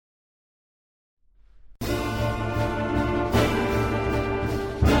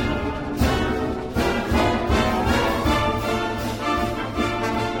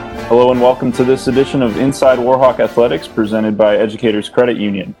Hello and welcome to this edition of Inside Warhawk Athletics presented by Educators Credit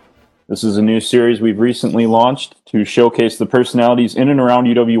Union. This is a new series we've recently launched to showcase the personalities in and around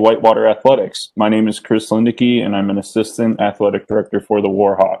UW-Whitewater athletics. My name is Chris Lindicke and I'm an Assistant Athletic Director for the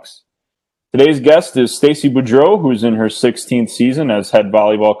Warhawks. Today's guest is Stacy Boudreau, who's in her 16th season as head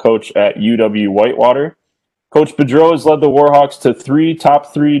volleyball coach at UW-Whitewater. Coach Boudreau has led the Warhawks to three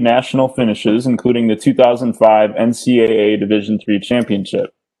top three national finishes, including the 2005 NCAA Division III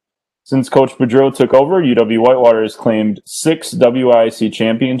championship. Since Coach Boudreau took over, UW-Whitewater has claimed 6 WIAC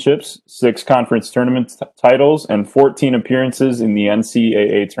championships, 6 conference tournament titles, and 14 appearances in the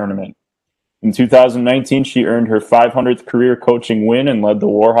NCAA Tournament. In 2019, she earned her 500th career coaching win and led the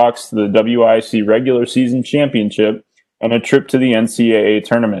Warhawks to the WIAC regular season championship and a trip to the NCAA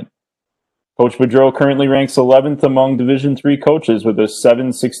Tournament. Coach Boudreau currently ranks 11th among Division III coaches with a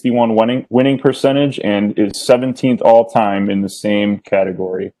 .761 winning percentage and is 17th all-time in the same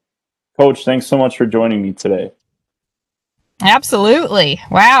category. Coach, thanks so much for joining me today. Absolutely.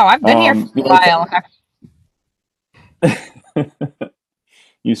 Wow, I've been here for a while.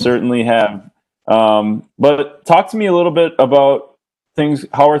 You certainly have. But talk to me a little bit about things.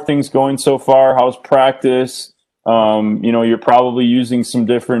 How are things going so far? How's practice? You're probably using some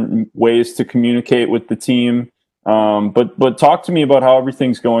different ways to communicate with the team. But talk to me about how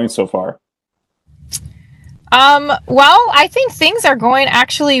everything's going so far. Well, I think things are going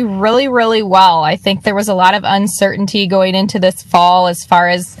actually really, really well. I think there was a lot of uncertainty going into this fall as far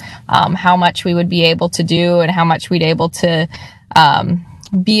as how much we would be able to do and how much we'd able to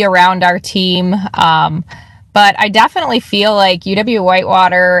be around our team. But I definitely feel like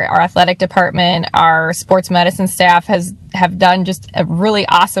UW-Whitewater, our athletic department, our sports medicine staff have done just a really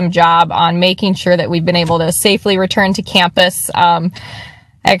awesome job on making sure that we've been able to safely return to campus.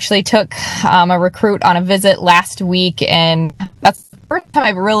 I actually took a recruit on a visit last week, and that's the first time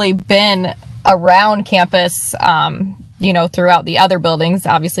I've really been around campus, throughout the other buildings,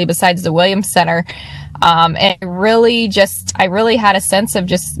 obviously besides the Williams Center. And I really had a sense of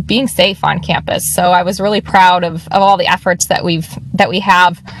just being safe on campus. So I was really proud of all the efforts that we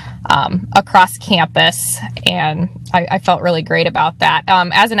have across campus, and I felt really great about that.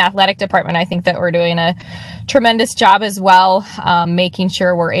 As an athletic department, I think that we're doing a tremendous job as well, making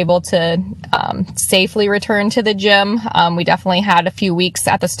sure we're able to safely return to the gym. We definitely had a few weeks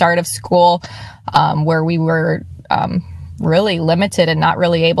at the start of school where we were really limited and not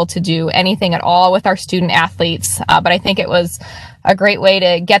really able to do anything at all with our student athletes. But I think it was a great way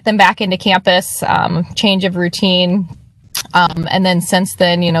to get them back into campus, change of routine. And then since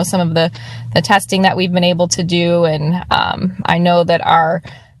then, some of the testing that we've been able to do. And I know that our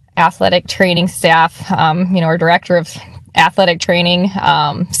athletic training staff, our director of athletic training,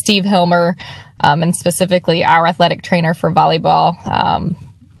 Steve Hilmer, and specifically our athletic trainer for volleyball,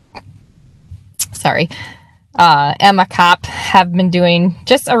 Emma Kopp, have been doing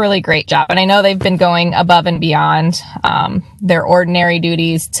just a really great job. And I know they've been going above and beyond their ordinary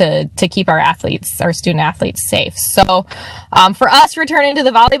duties to keep our student athletes safe. So for us returning to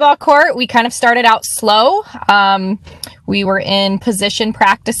the volleyball court, we kind of started out slow. We were in position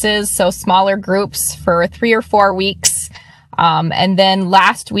practices, so smaller groups for 3 or 4 weeks. And then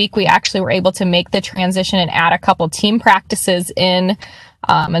last week, we actually were able to make the transition and add a couple team practices in.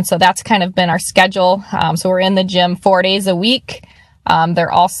 And so that's kind of been our schedule. So we're in the gym 4 days a week.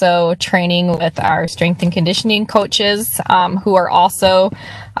 They're also training with our strength and conditioning coaches, who are also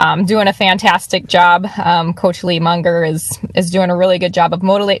doing a fantastic job. Coach Lee Munger is doing a really good job of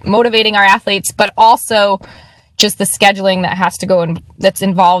motivating our athletes, but also just the scheduling that has to go and that's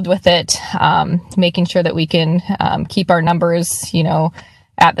involved with it, making sure that we can keep our numbers,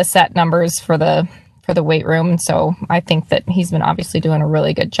 at the set numbers for the weight room. So I think that he's been obviously doing a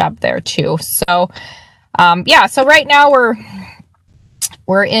really good job there too. So so right now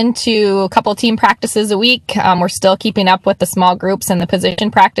we're into a couple team practices a week. We're still keeping up with the small groups and the position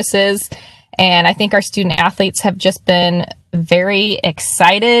practices. And I think our student athletes have just been very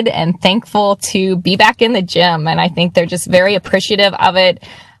excited and thankful to be back in the gym. And I think they're just very appreciative of it.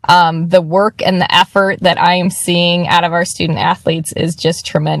 The work and the effort that I am seeing out of our student athletes is just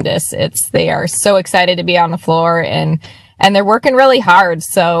tremendous. They are so excited to be on the floor and they're working really hard.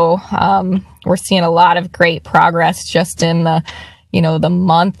 So, we're seeing a lot of great progress just in the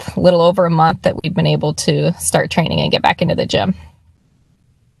little over a month that we've been able to start training and get back into the gym.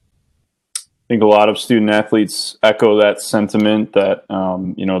 I think a lot of student athletes echo that sentiment that,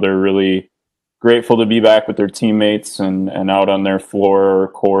 they're really grateful to be back with their teammates and out on their floor or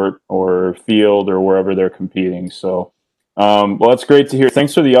court or field or wherever they're competing. So, well, that's great to hear.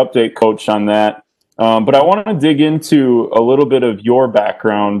 Thanks for the update, Coach, on that. But I want to dig into a little bit of your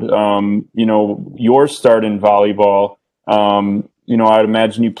background, your start in volleyball. I'd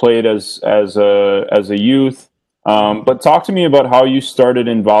imagine you played as a youth. But talk to me about how you started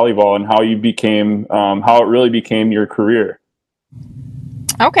in volleyball and how it really became your career.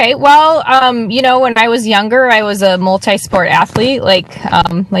 Okay, well, when I was younger, I was a multi-sport athlete,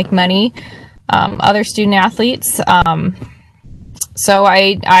 like many other student athletes. So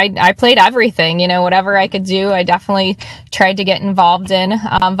I played everything, whatever I could do. I definitely tried to get involved in.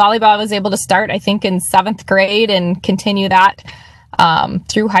 Volleyball I was able to start, I think, in 7th grade and continue that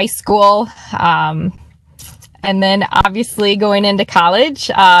through high school. And then obviously going into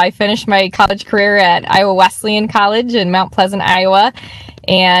college, I finished my college career at Iowa Wesleyan College in Mount Pleasant, Iowa.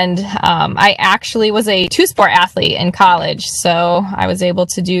 And I actually was a 2-sport athlete in college. So I was able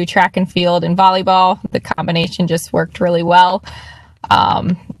to do track and field and volleyball. The combination just worked really well.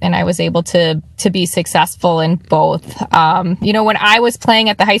 And I was able to be successful in both. When I was playing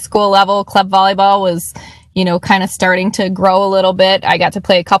at the high school level, club volleyball was kind of starting to grow a little bit. I got to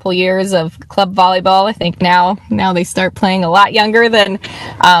play a couple years of club volleyball. I think now they start playing a lot younger than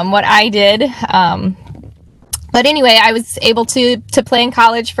what I did. But anyway, I was able to play in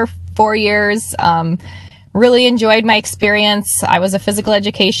college for 4 years. Really enjoyed my experience. I was a physical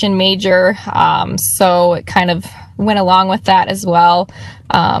education major, so it kind of went along with that as well.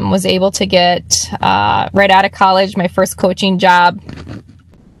 Was able to get, right out of college, my first coaching job.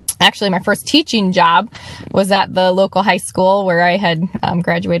 Actually, my first teaching job was at the local high school where I had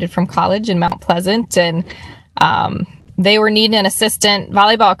graduated from college in Mount Pleasant, and they were needing an assistant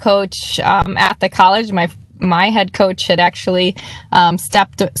volleyball coach at the college. My head coach had actually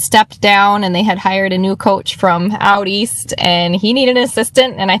stepped down, and they had hired a new coach from out east, and he needed an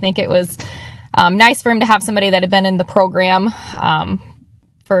assistant. And I think it was nice for him to have somebody that had been in the program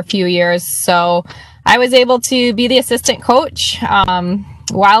for a few years. So I was able to be the assistant coach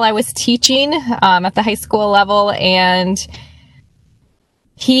while I was teaching at the high school level, and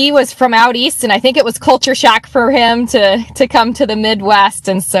he was from out east, and I think it was culture shock for him to come to the Midwest.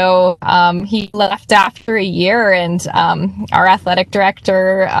 And so he left after a year, and our athletic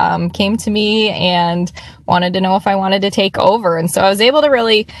director came to me and wanted to know if I wanted to take over. And so I was able to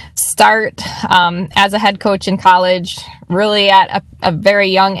really start as a head coach in college, really at a very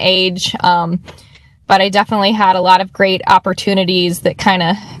young age. But I definitely had a lot of great opportunities that kind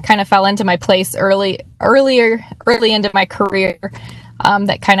of fell into my place early into my career.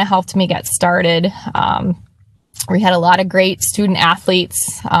 That kind of helped me get started. We had a lot of great student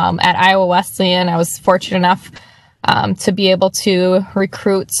athletes at Iowa Wesleyan. I was fortunate enough to be able to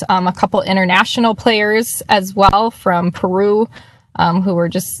recruit a couple international players as well from Peru, who were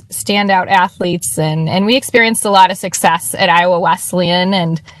just standout athletes. And we experienced a lot of success at Iowa Wesleyan.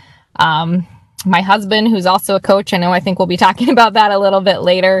 And my husband, who's also a coach, I think we'll be talking about that a little bit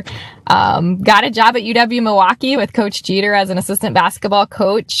later, got a job at UW-Milwaukee with Coach Jeter as an assistant basketball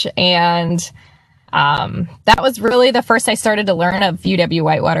coach. And that was really the first I started to learn of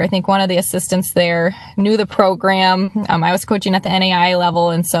UW-Whitewater. I think one of the assistants there knew the program. I was coaching at the NAIA level,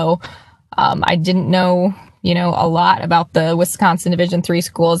 and so I didn't know, a lot about the Wisconsin Division III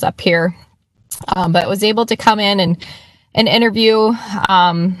schools up here, but was able to come in and interview.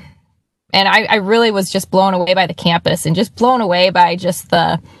 And I really was just blown away by the campus and just blown away by just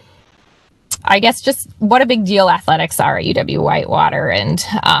just what a big deal athletics are at UW-Whitewater. And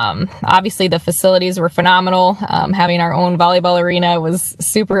obviously the facilities were phenomenal. Having our own volleyball arena was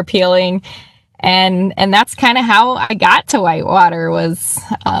super appealing. And that's kind of how I got to Whitewater was,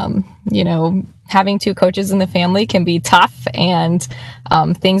 having 2 coaches in the family can be tough. And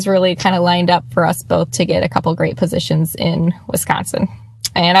things really kind of lined up for us both to get a couple great positions in Wisconsin.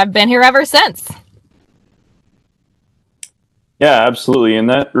 And I've been here ever since. Yeah, absolutely. And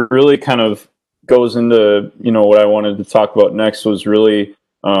that really kind of goes into, what I wanted to talk about next was really,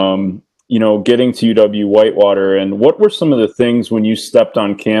 getting to UW-Whitewater. And what were some of the things when you stepped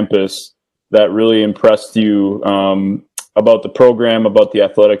on campus that really impressed you about the program, about the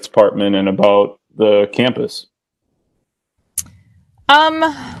athletics department, and about the campus?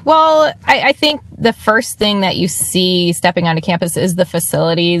 Well, I think the first thing that you see stepping onto campus is the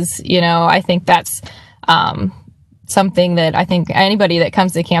facilities. I think that's something that I think anybody that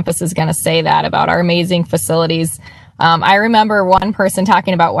comes to campus is going to say that about our amazing facilities. I remember one person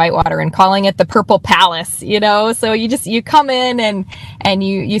talking about Whitewater and calling it the Purple Palace, so you come in and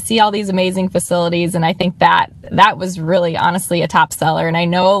you see all these amazing facilities. And I think that was really honestly a top seller. And I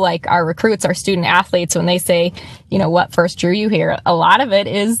know like our recruits, our student athletes, when they say, what first drew you here, a lot of it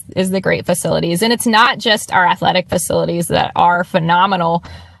is the great facilities. And it's not just our athletic facilities that are phenomenal.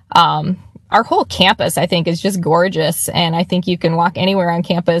 our whole campus, I think, is just gorgeous. And I think you can walk anywhere on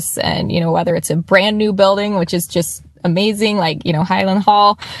campus and, whether it's a brand new building, which is just amazing, like, Highland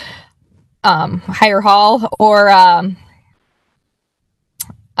Hall, Higher Hall, or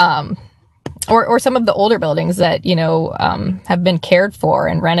some of the older buildings that, have been cared for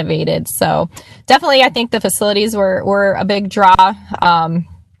and renovated. So definitely, I think the facilities were a big draw.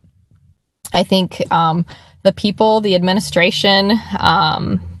 I think the people, the administration,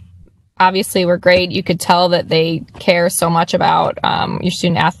 obviously were great. You could tell that they care so much about your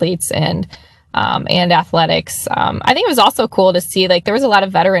student athletes and athletics. I think it was also cool to see, like, there was a lot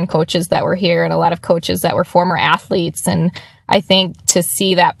of veteran coaches that were here and a lot of coaches that were former athletes. And I think to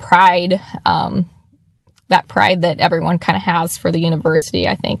see that pride that everyone kind of has for the university,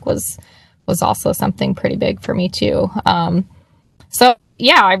 I think was also something pretty big for me too. So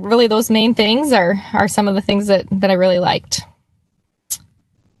yeah, those main things are some of the things that I really liked.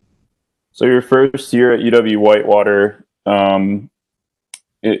 So your first year at UW-Whitewater,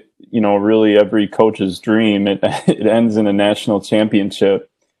 really every coach's dream, it ends in a national championship.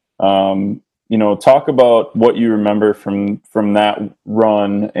 Talk about what you remember from that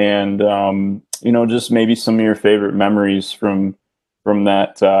run and, just maybe some of your favorite memories from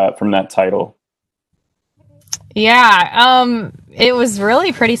that title. Yeah, it was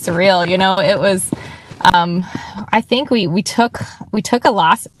really pretty surreal. It was, I think we took a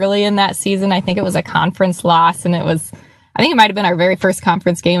loss early in that season. I think it was a conference loss, and I think it might have been our very first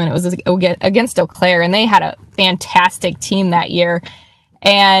conference game, and it was against Eau Claire, and they had a fantastic team that year.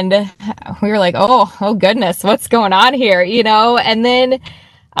 And we were like, oh goodness, what's going on here? And then,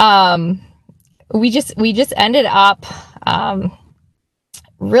 we just ended up,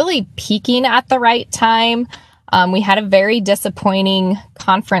 really peaking at the right time. We had a very disappointing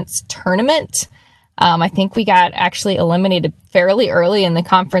conference tournament. I think we got actually eliminated fairly early in the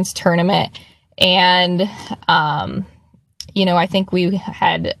conference tournament. And, I think we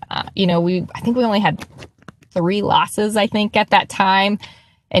had, I think we only had 3 losses, I think, at that time,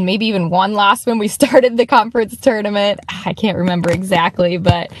 and maybe even 1 loss when we started the conference tournament. I can't remember exactly,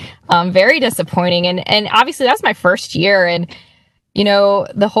 but very disappointing. And obviously that's my first year, and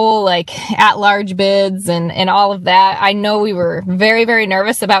the whole at-large bids and all of that. I know we were very, very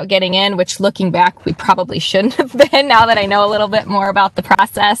nervous about getting in, which looking back, we probably shouldn't have been now that I know a little bit more about the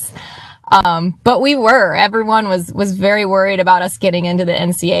process. But we were. Everyone was very worried about us getting into the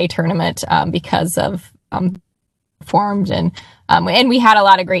NCAA tournament because of formed and we had a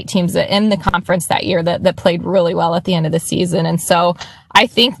lot of great teams in the conference that year that played really well at the end of the season. And so I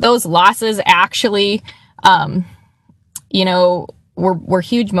think those losses actually, were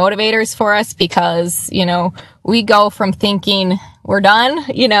huge motivators for us because, we go from thinking we're done,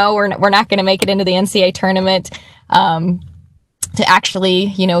 we're not going to make it into the NCAA tournament, to actually,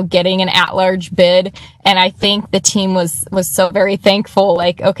 getting an at-large bid. And I think the team was so very thankful,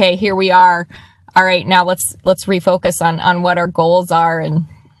 like, okay, here we are. All right, now let's refocus on what our goals are. And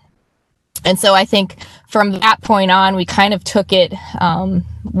so I think from that point on, we kind of took it,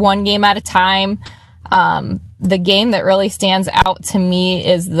 one game at a time. The game that really stands out to me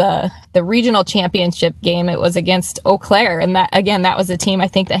is the regional championship game. It was against Eau Claire. And that was a team, I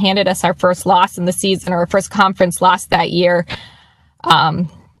think, that handed us our first loss in the season, or our first conference loss that year. And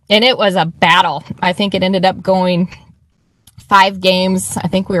it was a battle. I think it ended up going 5 games. I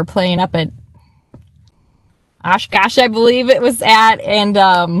think we were playing up at Oshkosh, I believe it was at. And,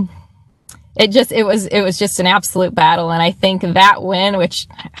 it was just an absolute battle. And I think that win, which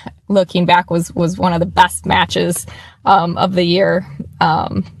looking back was one of the best matches, of the year.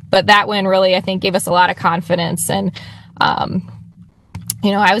 But that win really, I think, gave us a lot of confidence. And,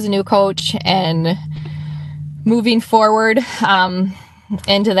 I was a new coach, and moving forward,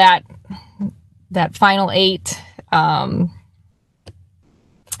 into that final 8,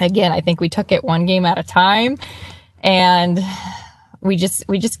 again, I think we took it one game at a time, and we just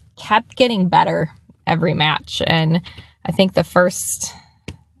kept getting better every match. And I think the first,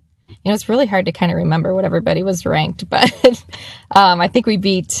 it's really hard to kind of remember what everybody was ranked, but I think we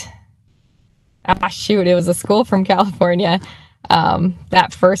beat, it was a school from California,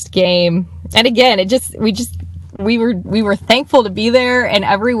 that first game. And again, we were thankful to be there, and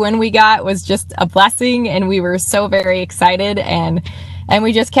every win we got was just a blessing, and we were so very excited, and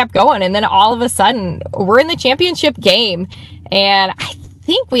we just kept going. And then all of a sudden we're in the championship game, and I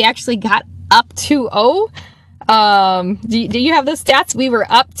think we actually got up 2-0. Do you have those stats? We were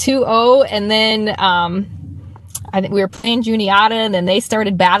up 2-0, and then I think we were playing Juniata, and then they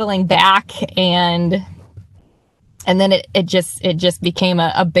started battling back, and then it just became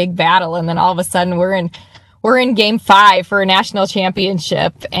a big battle. And then all of a sudden we're we're in game 5 for a national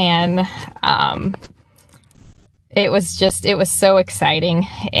championship, and it was so exciting.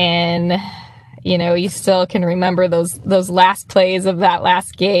 And you still can remember those last plays of that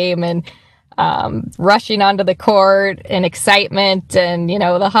last game, and rushing onto the court and excitement, and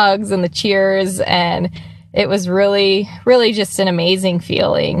the hugs and the cheers, and it was really, really just an amazing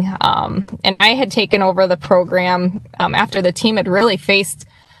feeling. And I had taken over the program after the team had really faced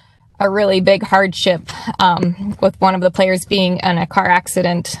a really big hardship with one of the players being in a car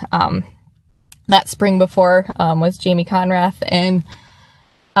accident that spring before, was Jamie Conrath, and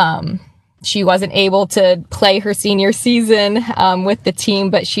she wasn't able to play her senior season with the team,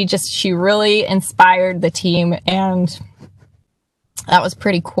 but she really inspired the team, and that was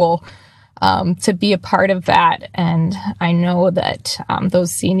pretty cool to be a part of that. And I know that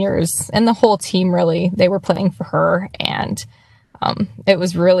those seniors and the whole team, really, they were playing for her, and it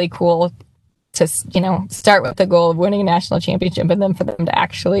was really cool to start with the goal of winning a national championship, and then for them to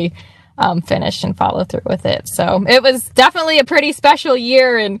actually finish and follow through with it. So it was definitely a pretty special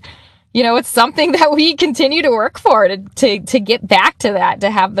year, and it's something that we continue to work for to get back to that,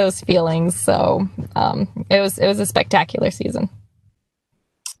 to have those feelings. So it was a spectacular season.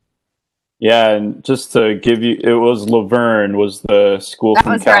 Yeah, and just to give you, it was Laverne was the school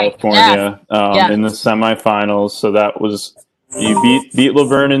from California, right. In the semifinals. So that was, you beat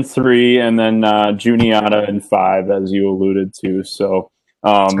Laverne in 3, and then Juniata in 5, as you alluded to. So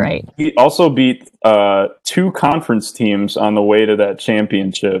right. He also beat 2 conference teams on the way to that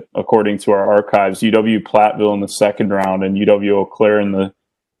championship, according to our archives. UW-Platteville in the 2nd round, and UW-Eau Claire in the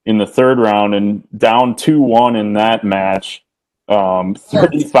 3rd round, and down 2-1 in that match.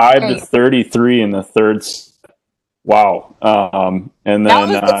 35-33 in the 3rd. Wow. And then that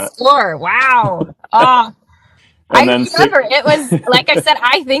was the score. Wow. I remember it was, like I said,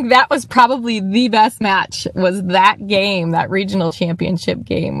 I think that was probably the best match, was that game. That regional championship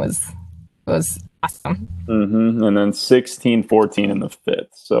game was awesome. Mm-hmm. And then 16-14 in the 5th.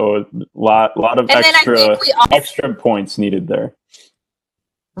 So a lot of extra points needed there.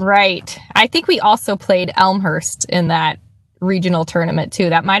 Right. I think we also played Elmhurst in that regional tournament too.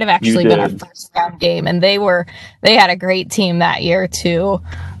 That might have actually been our first round game, and they had a great team that year too.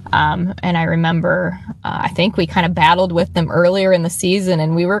 And I remember I think we kind of battled with them earlier in the season,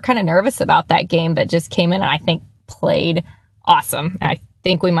 and we were kind of nervous about that game, but just came in and I think played awesome. I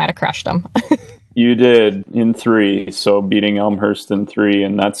think we might have crushed them. You did in 3, so beating Elmhurst in 3,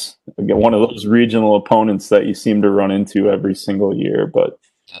 and that's one of those regional opponents that you seem to run into every single year. But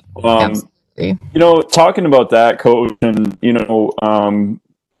talking about that, Coach, and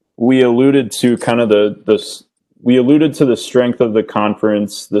we alluded to kind of the strength of the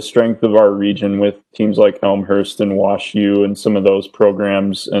conference, the strength of our region with teams like Elmhurst and Wash U and some of those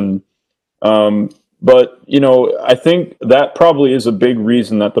programs. And but I think that probably is a big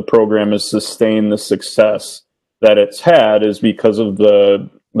reason that the program has sustained the success that it's had, is because of the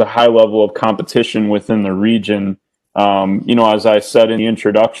high level of competition within the region. As I said in the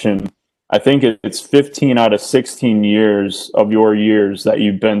introduction, I think it's 15 out of 16 years of your years that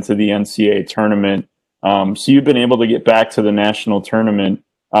you've been to the NCAA tournament. So you've been able to get back to the national tournament.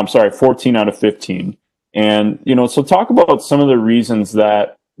 14 out of 15. And, so talk about some of the reasons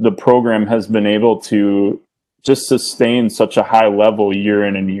that the program has been able to just sustain such a high level year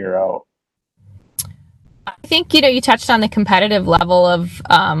in and year out. I think, you touched on the competitive level of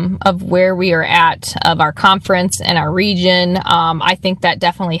where we are at, of our conference and our region. I think that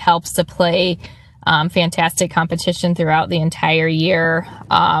definitely helps to play fantastic competition throughout the entire year.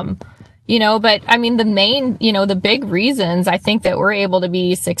 But I mean, the main, the big reasons I think that we're able to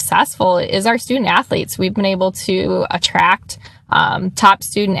be successful is our student athletes. We've been able to attract top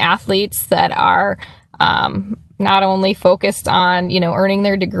student athletes that are not only focused on, earning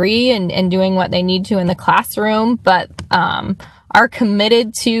their degree and doing what they need to in the classroom, but are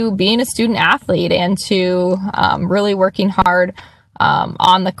committed to being a student athlete and to really working hard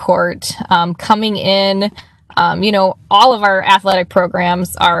on the court, coming in. All of our athletic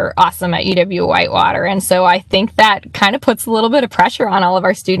programs are awesome at UW-Whitewater. And so I think that kind of puts a little bit of pressure on all of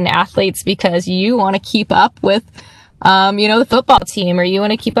our student athletes, because you want to keep up with the football team, or you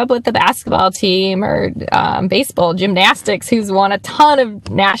want to keep up with the basketball team, or baseball, gymnastics, who's won a ton of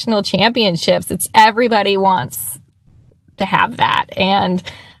national championships. It's everybody wants to have that. And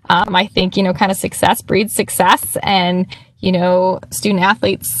I think, kind of success breeds success. And, student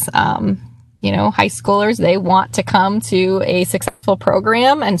athletes, high schoolers, they want to come to a successful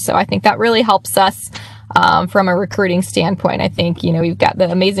program. And so I think that really helps us from a recruiting standpoint. I think, we've got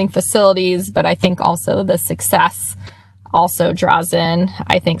the amazing facilities, but I think also the success also draws in,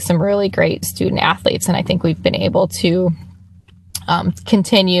 I think, some really great student athletes. And I think we've been able to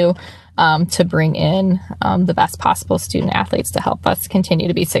continue to bring in the best possible student athletes to help us continue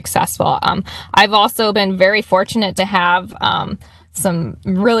to be successful. I've also been very fortunate to have some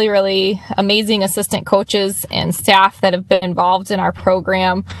really, really amazing assistant coaches and staff that have been involved in our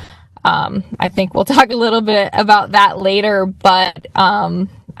program. I think we'll talk a little bit about that later, but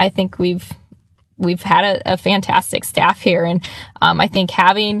I think we've had a fantastic staff here. And I think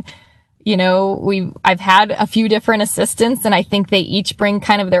having, I've had a few different assistants, and I think they each bring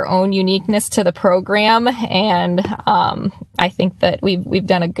kind of their own uniqueness to the program. And I think that we've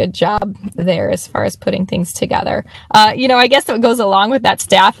done a good job there as far as putting things together. I guess what goes along with that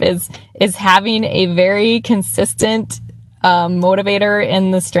staff is having a very consistent motivator in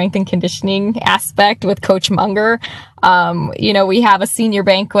the strength and conditioning aspect with Coach Munger. We have a senior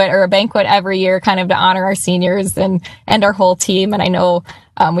banquet or a banquet every year kind of to honor our seniors and our whole team. And I know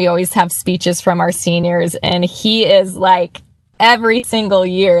we always have speeches from our seniors, and he is like every single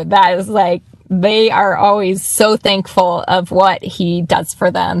year, that is like, they are always so thankful of what he does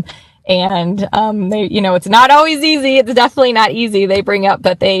for them. And they, it's not always easy. It's definitely not easy. They bring up,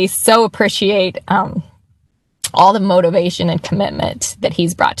 but they so appreciate all the motivation and commitment that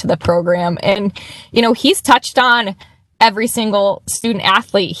he's brought to the program. And, he's touched on every single student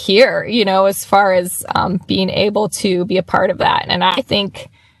athlete here, as far as being able to be a part of that. And I think,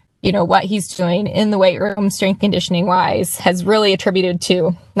 what he's doing in the weight room, strength conditioning wise, has really attributed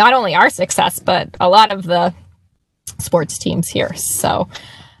to not only our success, but a lot of the sports teams here. So,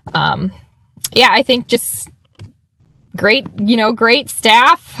 I think just great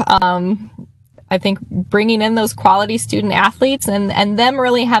staff. I think bringing in those quality student athletes and them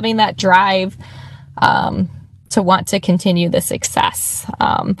really having that drive to want to continue the success.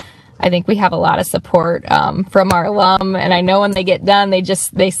 I think we have a lot of support from our alum, and I know when they get done,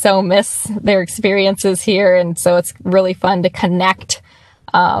 they so miss their experiences here, and so it's really fun to connect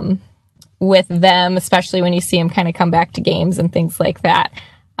with them, especially when you see them kind of come back to games and things like that.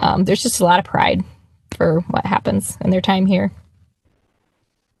 There's just a lot of pride for what happens in their time here.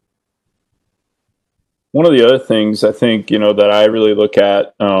 One of the other things I think, that I really look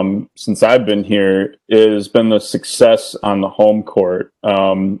at since I've been here has been the success on the home court.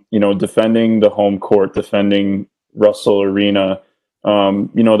 Defending the home court, defending Russell Arena.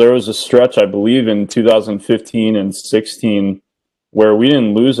 There was a stretch, I believe, in 2015 and 16 where we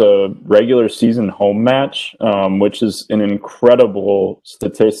didn't lose a regular season home match, which is an incredible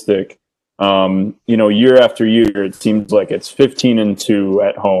statistic. Year after year, it seems like it's 15-2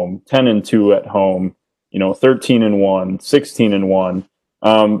 at home, 10-2 at home. 13-1,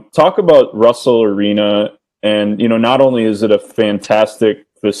 16-1. Talk about Russell Arena, and not only is it a fantastic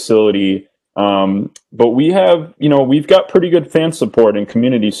facility, but we've got pretty good fan support and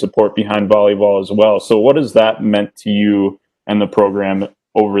community support behind volleyball as well. So what has that meant to you and the program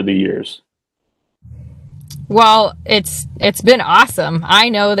over the years? Well, it's been awesome. I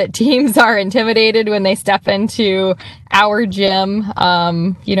know that teams are intimidated when they step into our gym.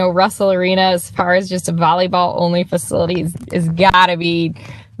 Russell Arena, as far as just a volleyball only facility, is gotta be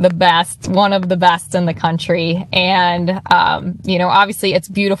the best, one of the best in the country. And, obviously it's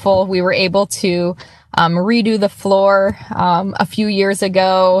beautiful. We were able to redo the floor a few years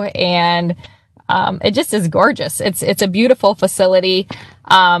ago, and it just is gorgeous. It's a beautiful facility.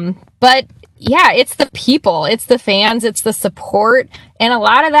 But yeah, it's the people, it's the fans, it's the support. And a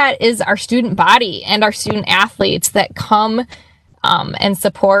lot of that is our student body and our student athletes that come and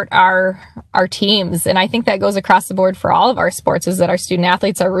support our teams. And I think that goes across the board for all of our sports, is that our student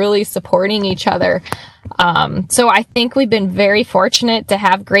athletes are really supporting each other. So I think we've been very fortunate to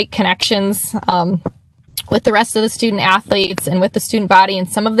have great connections with the rest of the student athletes and with the student body and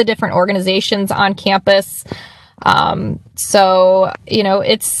some of the different organizations on campus.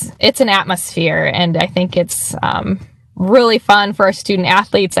 It's an atmosphere, and I think it's really fun for our student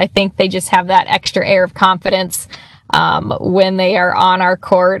athletes. I think they just have that extra air of confidence when they are on our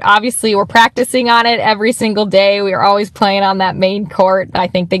court. Obviously, we're practicing on it every single day. We are always playing on that main court. I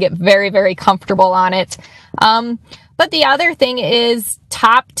think they get very, very comfortable on it. But the other thing is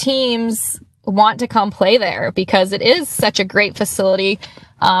top teams want to come play there because it is such a great facility.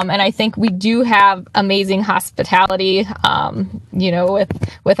 And I think we do have amazing hospitality,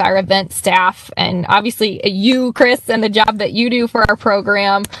 with our event staff, and obviously you, Chris, and the job that you do for our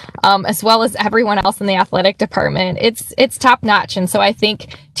program, as well as everyone else in the athletic department. It's top notch. And so I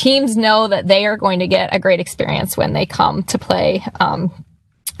think teams know that they are going to get a great experience when they come to play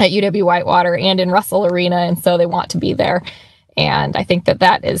at UW-Whitewater and in Russell Arena. And so they want to be there. And I think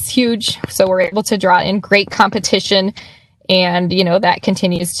that is huge. So we're able to draw in great competition And, that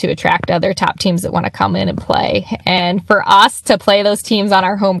continues to attract other top teams that want to come in and play. And for us to play those teams on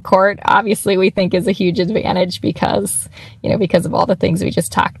our home court, obviously we think is a huge advantage because of all the things we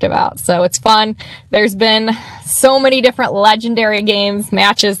just talked about. So it's fun. There's been so many different legendary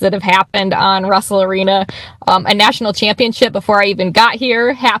matches that have happened on Russell Arena. A national championship before I even got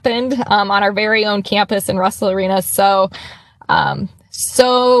here happened on our very own campus in Russell Arena. So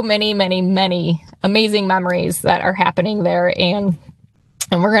many, many, many amazing memories that are happening there, and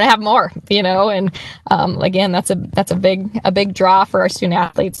we're going to have more, and again, that's a big draw for our student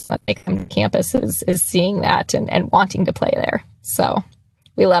athletes that they come to campus is seeing that and wanting to play there. So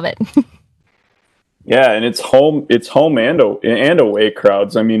we love it. Yeah, and it's home and away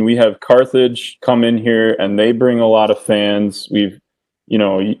crowds. I mean, we have Carthage come in here and they bring a lot of fans. You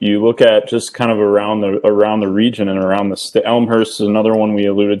look at just kind of around the region and around the state. Elmhurst is another one we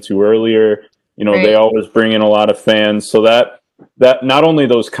alluded to earlier. Right. They always bring in a lot of fans. So that not only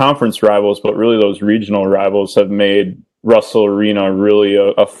those conference rivals, but really those regional rivals have made Russell Arena really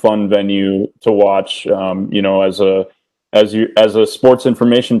a fun venue to watch. As a sports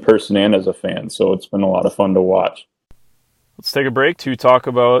information person and as a fan. So it's been a lot of fun to watch. Let's take a break to talk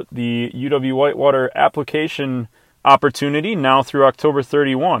about the UW-Whitewater application opportunity now through October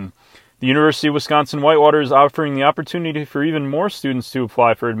 31. The University of Wisconsin-Whitewater is offering the opportunity for even more students to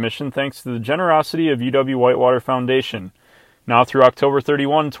apply for admission thanks to the generosity of UW-Whitewater Foundation. Now through October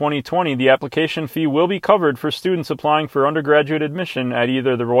 31, 2020, the application fee will be covered for students applying for undergraduate admission at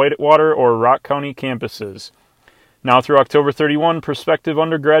either the Whitewater or Rock County campuses. Now through October 31, prospective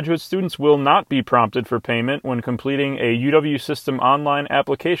undergraduate students will not be prompted for payment when completing a UW System online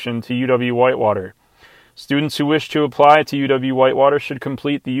application to UW-Whitewater. Students who wish to apply to UW-Whitewater should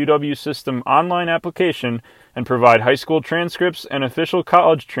complete the UW System online application and provide high school transcripts and official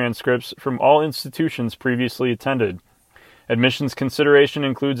college transcripts from all institutions previously attended. Admissions consideration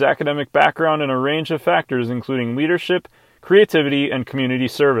includes academic background and a range of factors including leadership, creativity, and community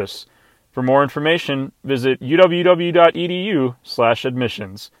service. For more information, visit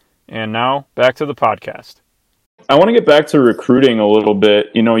uww.edu/admissions. And now, back to the podcast. I want to get back to recruiting a little bit.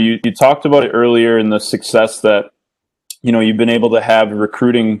 You talked about it earlier in the success that, you've been able to have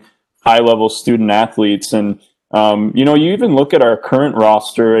recruiting high-level student athletes. And, you even look at our current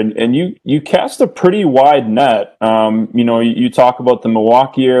roster and you cast a pretty wide net. You talk about the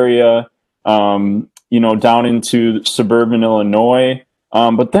Milwaukee area, down into suburban Illinois.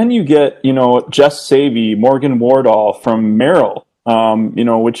 But then you get, Jess Savy, Morgan Wardall from Merrill,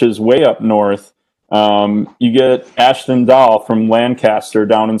 which is way up north. You get Ashton Dahl from Lancaster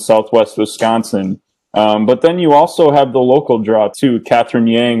down in southwest Wisconsin. But then you also have the local draw too. Catherine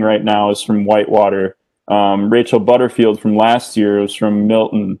Yang right now is from Whitewater. Rachel Butterfield from last year was from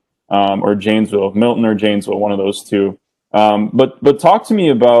Milton or Janesville. Milton or Janesville, one of those two. But talk to me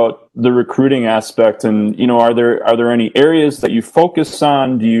about the recruiting aspect and, are there any areas that you focus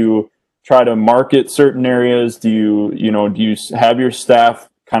on? Do you try to market certain areas? Do you have your staff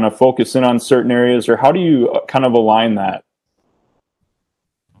kind of focus in on certain areas, or how do you kind of align that?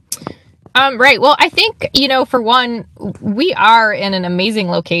 Right. Well, I think, for one, we are in an amazing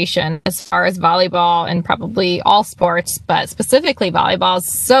location as far as volleyball and probably all sports, but specifically volleyball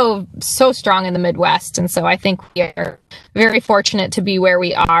is so strong in the Midwest. And so I think we are very fortunate to be where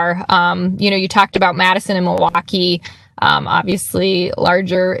we are. You talked about Madison and Milwaukee, obviously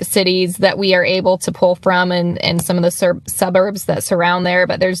larger cities that we are able to pull from and some of the suburbs that surround there.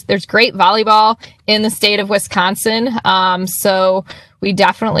 But there's great volleyball in the state of Wisconsin. So we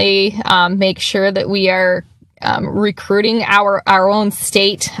definitely make sure that we are recruiting our own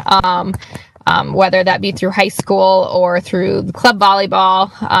state, whether that be through high school or through the club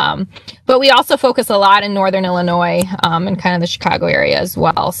volleyball. But we also focus a lot in Northern Illinois and kind of the Chicago area as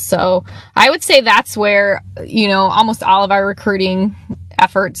well. So I would say that's where, almost all of our recruiting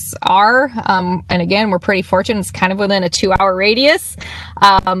efforts are. And again, we're pretty fortunate. It's kind of within a 2-hour radius.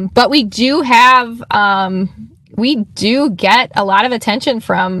 But we do get a lot of attention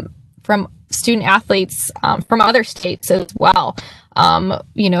from student athletes from other states as well.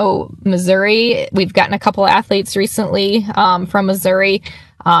 Missouri, we've gotten a couple of athletes recently from Missouri,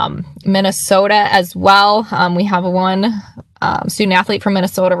 Minnesota as well. We have one student athlete from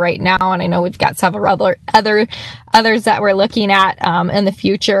Minnesota right now, and I know we've got several others that we're looking at in the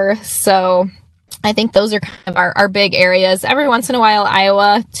future. So I think those are kind of our big areas. Every once in a while,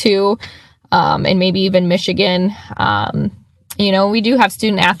 Iowa too. And maybe even Michigan. We do have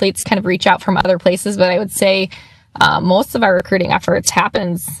student athletes kind of reach out from other places, but I would say most of our recruiting efforts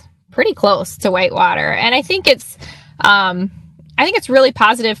happens pretty close to Whitewater. And I think it's really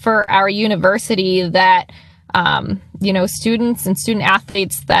positive for our university that students and student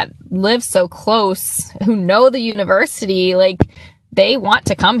athletes that live so close, who know the university, like they want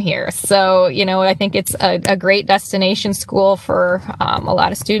to come here. So, I think it's a great destination school for a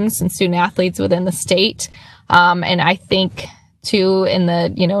lot of students and student athletes within the state. And I think too, in the,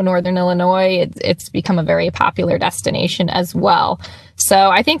 Northern Illinois, it's become a very popular destination as well. So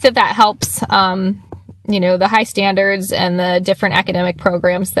I think that helps, the high standards and the different academic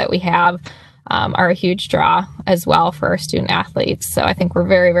programs that we have are a huge draw as well for our student athletes. So I think we're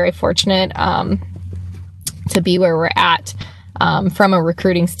very, very fortunate to be where we're at from a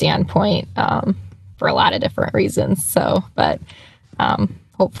recruiting standpoint for a lot of different reasons. So, but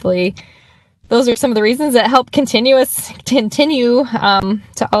hopefully those are some of the reasons that help continue to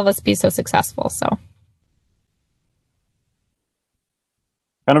all of us be so successful. So.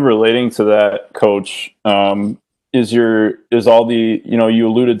 Kind of relating to that, Coach, is all the, you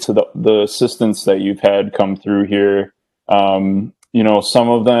alluded to the assistants that you've had come through here. Some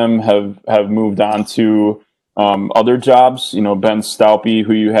of them have moved on to other jobs. Ben Staupy,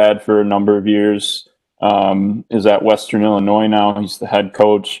 who you had for a number of years, is at Western Illinois now. He's the head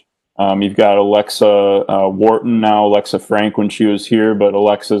coach. You've got Alexa Wharton now, Alexa Frank when she was here, but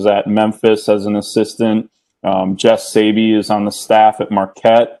Alexa's at Memphis as an assistant. Jess Saby is on the staff at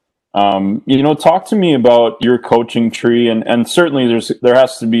Marquette. Talk to me about your coaching tree, and certainly there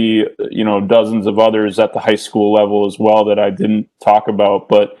has to be, dozens of others at the high school level as well that I didn't talk about.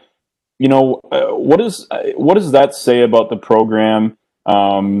 But, what does that say about the program?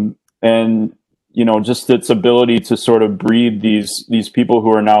 And, just its ability to sort of breed these people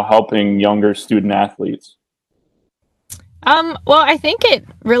who are now helping younger student athletes? Well, I think it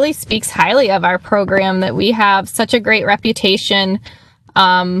really speaks highly of our program that we have such a great reputation,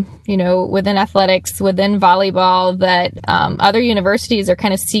 within athletics, within volleyball, that other universities are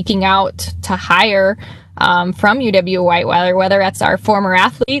kind of seeking out to hire from UW-Whitewater, whether that's our former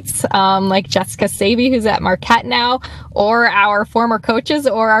athletes, like Jessica Saby, who's at Marquette now, or our former coaches,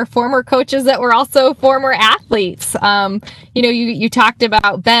 that were also former athletes. You talked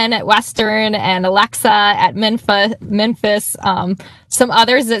about Ben at Western and Alexa at Memphis. Some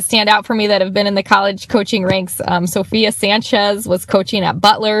others that stand out for me that have been in the college coaching ranks. Sophia Sanchez was coaching at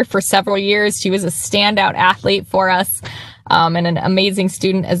Butler for several years. She was a standout athlete for us. And an amazing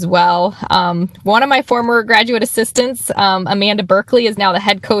student as well. One of my former graduate assistants, Amanda Berkeley, is now the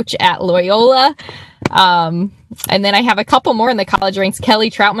head coach at Loyola. And then I have a couple more in the college ranks.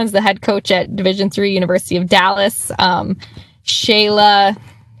 Kelly Troutman's the head coach at Division III, University of Dallas. Shayla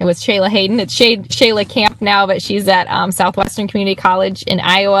Hayden. It's Shayla Camp now, but she's at Southwestern Community College in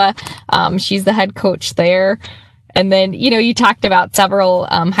Iowa. She's the head coach there. And then, you talked about several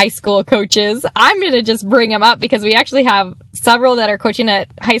high school coaches. I'm going to just bring them up because we actually have several that are coaching at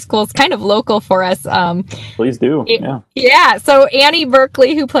high schools kind of local for us. Please do. Yeah. So Annie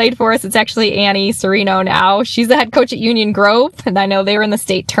Berkeley, who played for us, it's actually Annie Serino now. She's the head coach at Union Grove, and I know they were in the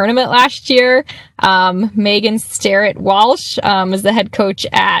state tournament last year. Megan Starrett Walsh is the head coach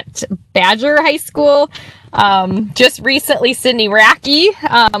at Badger High School. Just recently, Sydney Racky,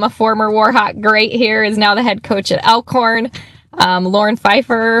 a former Warhawk great here, is now the head coach at Elkhorn. Lauren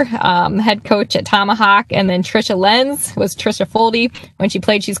Pfeiffer, head coach at Tomahawk, and then Trisha Lenz was Trisha Foldy. When she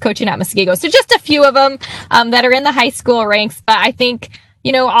played, she's coaching at Muskego. So just a few of them that are in the high school ranks. But I think,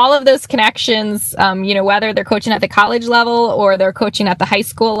 all of those connections, whether they're coaching at the college level or they're coaching at the high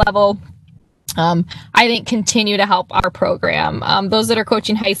school level, I think continue to help our program. Those that are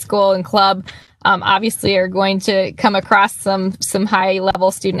coaching high school and club, obviously are going to come across some high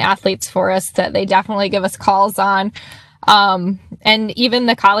level student athletes for us that they definitely give us calls on. And even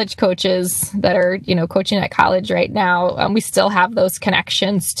the college coaches that are, coaching at college right now, we still have those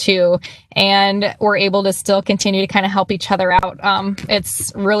connections too. And we're able to still continue to kind of help each other out.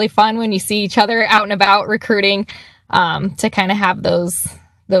 It's really fun when you see each other out and about recruiting, to kind of have those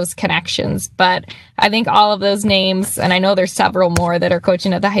connections. But I think all of those names, and I know there's several more that are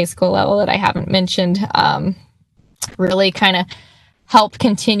coaching at the high school level that I haven't mentioned, really kind of help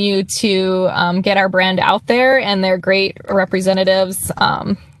continue to get our brand out there, and they're great representatives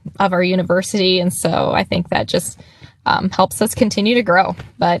of our university. And so I think that just helps us continue to grow.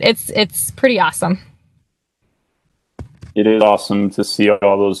 But it's pretty awesome. It is awesome to see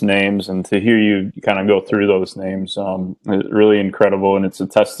all those names and to hear you kind of go through those names. It's really incredible, and it's a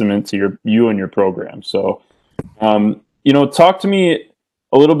testament to you and your program. So, talk to me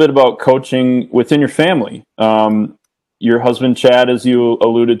a little bit about coaching within your family. Your husband, Chad, as you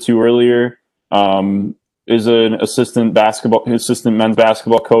alluded to earlier, is an assistant men's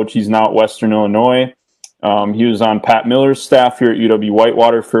basketball coach. He's now at Western Illinois. He was on Pat Miller's staff here at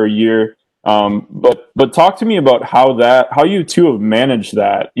UW-Whitewater for a year. But talk to me about how you two have managed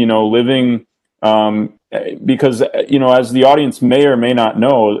that, living, because, as the audience may or may not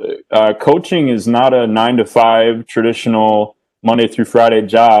know, coaching is not a 9 to 5 traditional Monday through Friday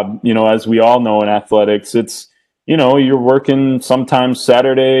job. As we all know in athletics, it's, you're working sometimes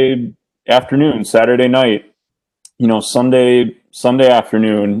Saturday afternoon, Saturday night, Sunday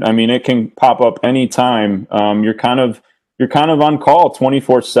afternoon. I mean, it can pop up anytime. You're kind of on call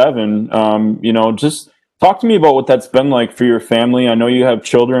 24/7. Just talk to me about what that's been like for your family. I know you have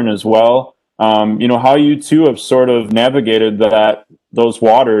children as well. How you two have sort of navigated those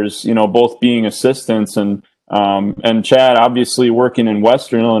waters, both being assistants and Chad obviously working in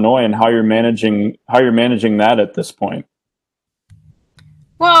Western Illinois, and how you're managing that at this point.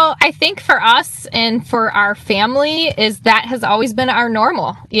 Well, I think for us and for our family is that has always been our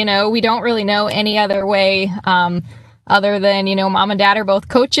normal. We don't really know any other way, other than, mom and dad are both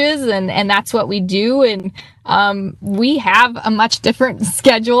coaches and that's what we do. And we have a much different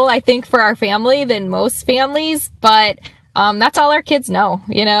schedule, I think, for our family than most families, but that's all our kids know,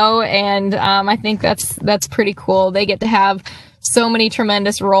 and I think that's pretty cool. They get to have so many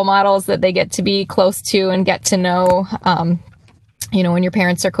tremendous role models that they get to be close to and get to know, when your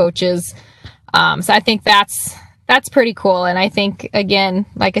parents are coaches. So I think that's pretty cool. And I think, again,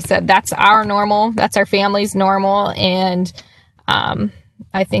 like I said, that's our normal, that's our family's normal. And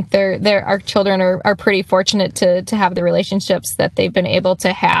I think our children are pretty fortunate to have the relationships that they've been able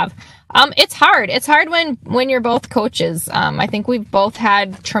to have. It's hard. It's hard when you're both coaches. I think we've both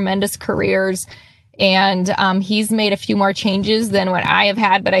had tremendous careers, and he's made a few more changes than what I have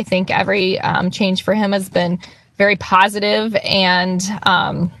had, but I think every change for him has been very positive. And,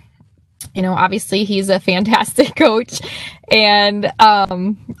 obviously he's a fantastic coach. And,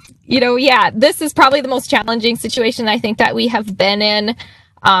 this is probably the most challenging situation I think that we have been in.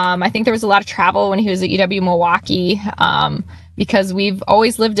 I think there was a lot of travel when he was at UW-Milwaukee, because we've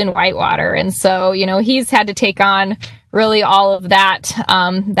always lived in Whitewater. And so, he's had to take on really all of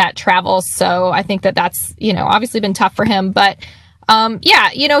that travel. So I think that's, obviously been tough for him, but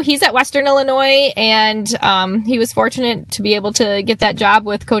he's at Western Illinois, and he was fortunate to be able to get that job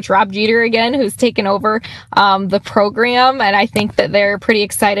with Coach Rob Jeter again, who's taken over the program. And I think that they're pretty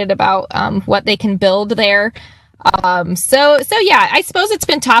excited about what they can build there. So I suppose it's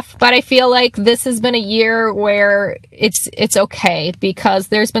been tough, but I feel like this has been a year where it's okay, because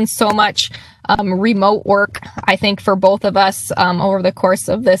there's been so much remote work, I think, for both of us over the course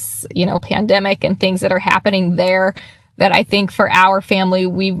of this, pandemic and things that are happening there, that I think for our family,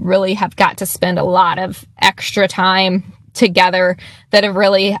 we really have got to spend a lot of extra time together that have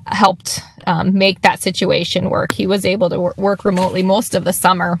really helped make that situation work. He was able to work remotely most of the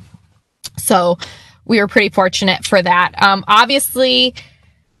summer, so we were pretty fortunate for that. Obviously,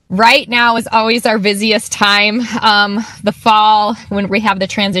 right now is always our busiest time. The fall, when we have the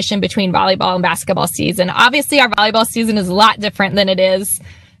transition between volleyball and basketball season. Obviously, our volleyball season is a lot different than it is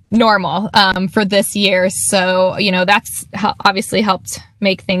normal for this year. So, that's obviously helped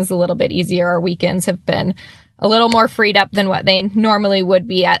make things a little bit easier. Our weekends have been a little more freed up than what they normally would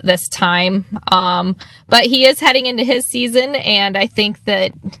be at this time. But he is heading into his season, and I think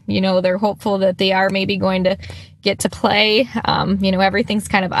that, they're hopeful that they are maybe going to get to play. Everything's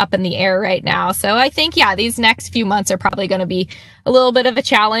kind of up in the air right now. So I think, these next few months are probably going to be a little bit of a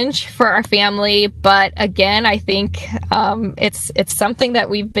challenge for our family. But again, I think it's something that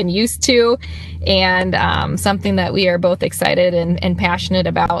we've been used to, and something that we are both excited and passionate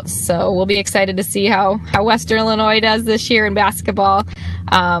about. So we'll be excited to see how Western Illinois does this year in basketball.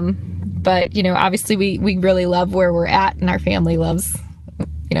 But, obviously we really love where we're at, and our family loves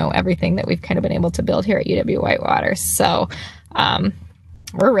everything that we've kind of been able to build here at UW-Whitewater. So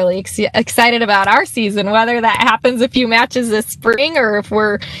we're really excited about our season, whether that happens a few matches this spring or if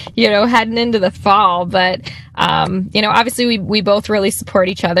we're, heading into the fall. But, obviously we both really support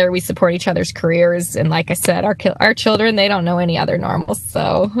each other. We support each other's careers. And like I said, our children, they don't know any other normal.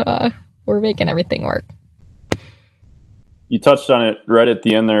 So we're making everything work. You touched on it right at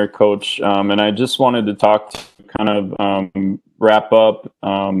the end there, Coach. And I just wanted to talk to kind of wrap up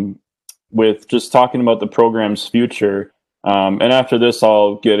with just talking about the program's future. And after this,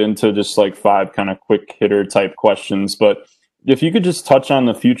 I'll get into just like 5 kind of quick hitter type questions. But if you could just touch on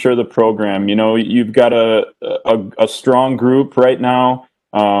the future of the program, you've got a strong group right now.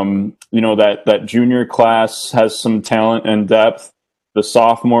 That junior class has some talent and depth. The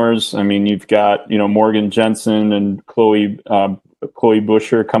sophomores, you've got, Morgan Jensen and Chloe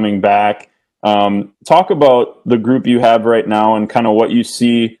Busher coming back. Talk about the group you have right now and kind of what you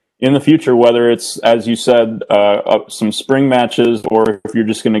see in the future, whether it's, as you said, some spring matches, or if you're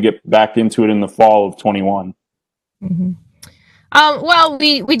just going to get back into it in the fall of 21? Mm-hmm. Well,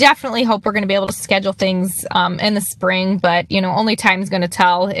 we definitely hope we're going to be able to schedule things in the spring, but only time's going to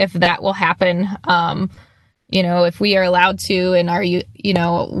tell if that will happen. If we are allowed to, and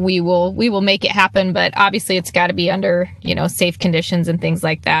we will make it happen, but obviously it's got to be under safe conditions and things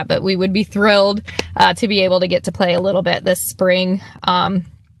like that. But we would be thrilled to be able to get to play a little bit this spring.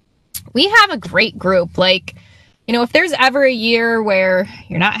 We have a great group. If there's ever a year where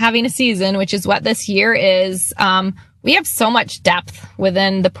you're not having a season, which is what this year is, we have so much depth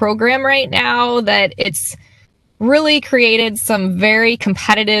within the program right now that it's really created some very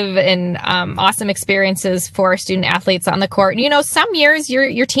competitive and awesome experiences for our student athletes on the court. Some years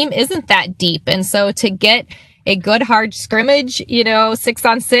your team isn't that deep, and so to get a good hard scrimmage,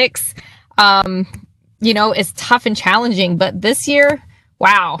 6-on-6, is tough and challenging. But this year,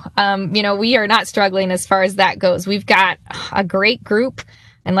 wow, we are not struggling as far as that goes. We've got a great group.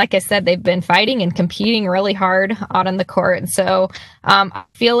 And like I said, they've been fighting and competing really hard out on the court. And so I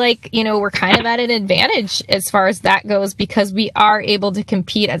feel like, we're kind of at an advantage as far as that goes, because we are able to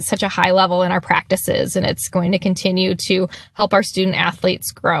compete at such a high level in our practices. And it's going to continue to help our student athletes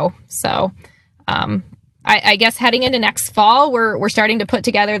grow. So I guess heading into next fall, we're starting to put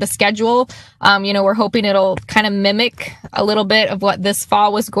together the schedule. We're hoping it'll kind of mimic a little bit of what this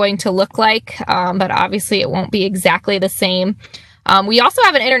fall was going to look like. But obviously it won't be exactly the same. We also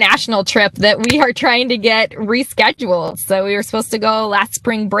have an international trip that we are trying to get rescheduled. So we were supposed to go last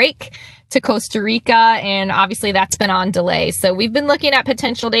spring break to Costa Rica, and obviously that's been on delay. So we've been looking at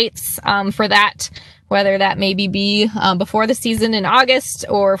potential dates for that, whether that maybe be before the season in August,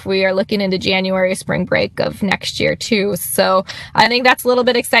 or if we are looking into January spring break of next year too. So I think that's a little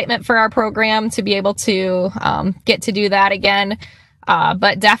bit of excitement for our program to be able to get to do that again.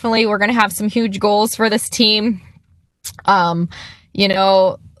 But definitely we're going to have some huge goals for this team.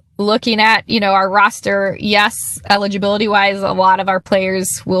 Looking at, our roster, yes, eligibility wise, a lot of our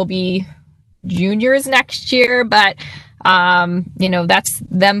players will be juniors next year, but, that's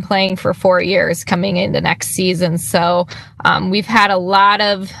them playing for 4 years coming into next season. So, we've had a lot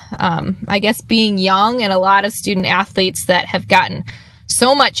of, being young, and a lot of student athletes that have gotten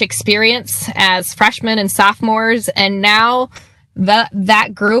so much experience as freshmen and sophomores. And now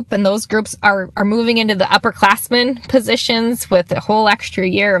that group and those groups are moving into the upperclassmen positions with a whole extra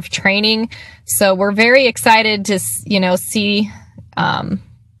year of training. So we're very excited to, see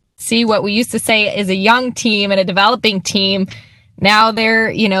what we used to say is a young team and a developing team. Now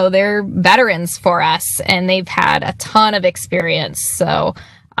they're veterans for us, and they've had a ton of experience. So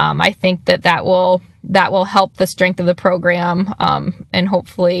I think that will help the strength of the program, and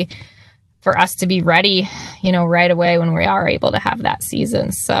hopefully for us to be ready, right away when we are able to have that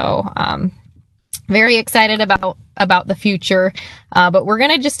season. So, very excited about the future, but we're going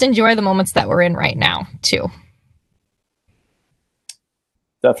to just enjoy the moments that we're in right now too.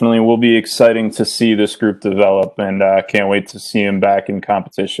 Definitely will be exciting to see this group develop, and can't wait to see them back in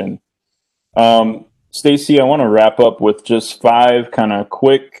competition. Stacy, I want to wrap up with just 5 kind of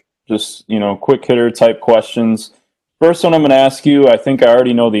quick hitter type questions. First one I'm going to ask you, I think I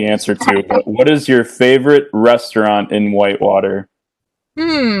already know the answer to, but what is your favorite restaurant in Whitewater?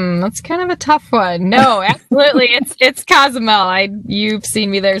 That's kind of a tough one. No, absolutely. It's Cozumel. You've seen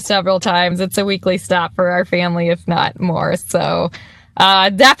me there several times. It's a weekly stop for our family, if not more. So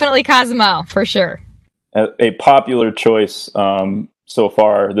definitely Cozumel for sure. A popular choice so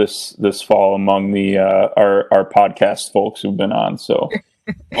far this fall among the our podcast folks who've been on. So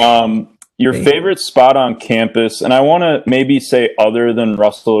your favorite spot on campus, and I want to maybe say other than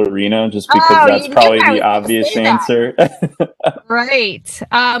Russell Arena, just because that's probably the obvious answer. Right.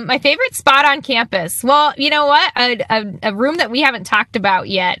 My favorite spot on campus. Well, you know what? A room that we haven't talked about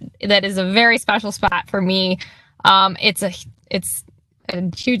yet that is a very special spot for me. It's a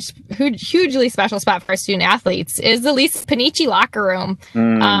hugely special spot for our student athletes is the Lisa Panici locker room.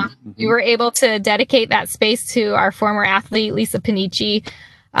 We were able to dedicate that space to our former athlete, Lisa Panici.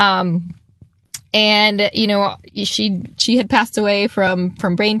 And, she had passed away from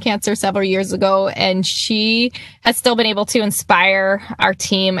brain cancer several years ago, and she has still been able to inspire our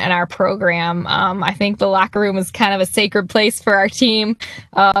team and our program. I think the locker room is kind of a sacred place for our team.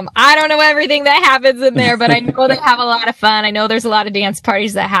 I don't know everything that happens in there, but I know they have a lot of fun. I know there's a lot of dance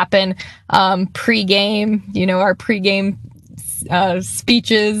parties that happen, pre-game, our pre-game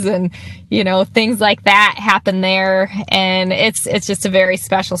speeches and things like that happen there, and it's just a very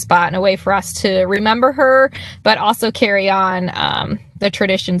special spot and a way for us to remember her, but also carry on the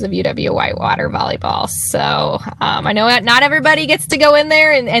traditions of UW-Whitewater volleyball. So I know not everybody gets to go in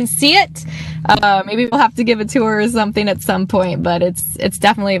there and see it. Maybe we'll have to give a tour or something at some point, but it's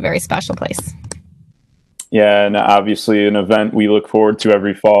definitely a very special place. Yeah, and obviously an event we look forward to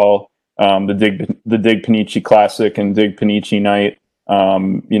every fall, the Dig Panici Classic and Dig Panici Night.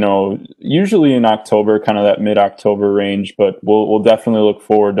 Usually in October, kind of that mid-October range, but we'll definitely look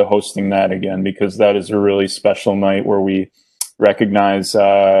forward to hosting that again, because that is a really special night where we recognize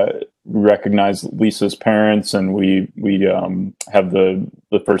Lisa's parents, and we have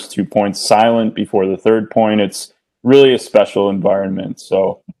the first 2 points silent before the third point. It's really a special environment.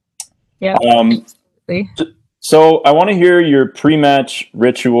 So yeah. So I want to hear your pre-match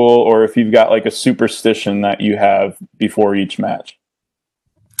ritual, or if you've got like a superstition that you have before each match.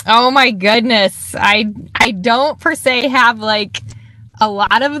 Oh my goodness. I don't per se have like a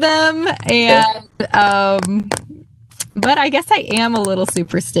lot of them, and but I guess I am a little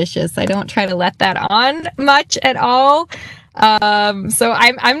superstitious. I don't try to let that on much at all. So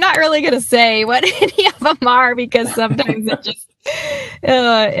I'm not really going to say what any of them are, because sometimes it just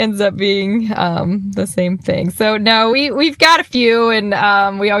ends up being the same thing. So no, we've got a few,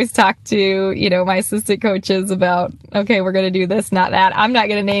 and we always talk to my assistant coaches about, okay, we're going to do this, not that. I'm not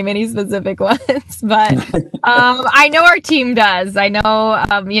going to name any specific ones, but I know our team does. I know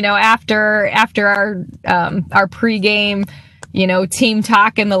after our pregame team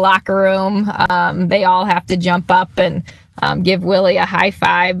talk in the locker room, they all have to jump up and give Willie a high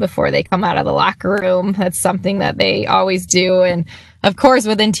five before they come out of the locker room. That's something that they always do. And of course,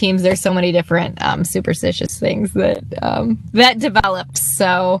 within teams, there's so many different superstitious things that develop.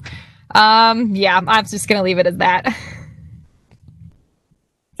 So I'm just going to leave it at that.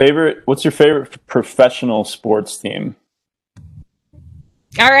 What's your favorite professional sports team?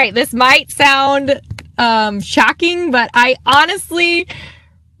 All right, this might sound shocking, but I honestly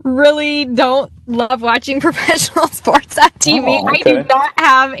really don't love watching professional sports on TV. Oh, okay. I do not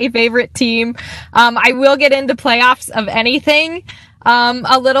have a favorite team. I will get into playoffs of anything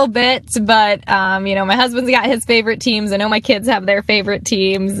a little bit, but my husband's got his favorite teams. I know my kids have their favorite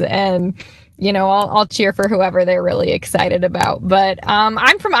teams, and I'll cheer for whoever they're really excited about. But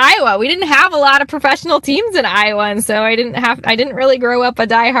I'm from Iowa. We didn't have a lot of professional teams in Iowa, and so I didn't really grow up a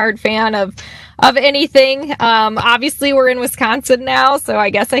diehard fan of anything. Obviously we're in Wisconsin now, so I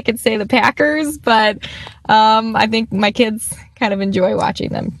guess I could say the Packers, but I think my kids kind of enjoy watching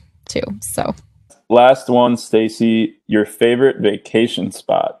them too. So last one, Stacy, your favorite vacation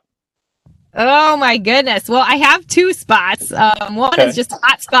spot? Oh my goodness. Well, I have two spots. One is just a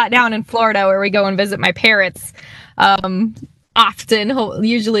hot spot down in Florida where we go and visit my parents. Often,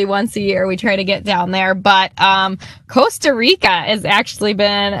 usually once a year, we try to get down there. But Costa Rica has actually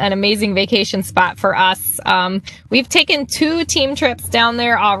been an amazing vacation spot for us. We've taken 2 team trips down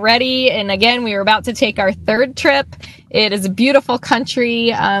there already. And again, we were about to take our 3rd trip. It is a beautiful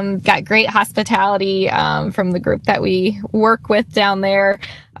country, got great hospitality from the group that we work with down there.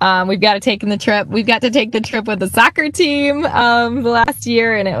 We've got to take the trip with the soccer team the last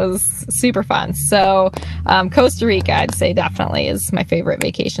year, and it was super fun. So Costa Rica, I'd say, definitely is my favorite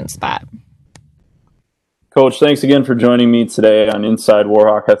vacation spot. Coach, thanks again for joining me today on Inside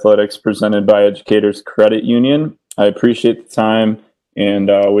Warhawk Athletics presented by Educators Credit Union. I appreciate the time and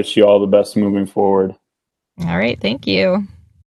wish you all the best moving forward. All right. Thank you.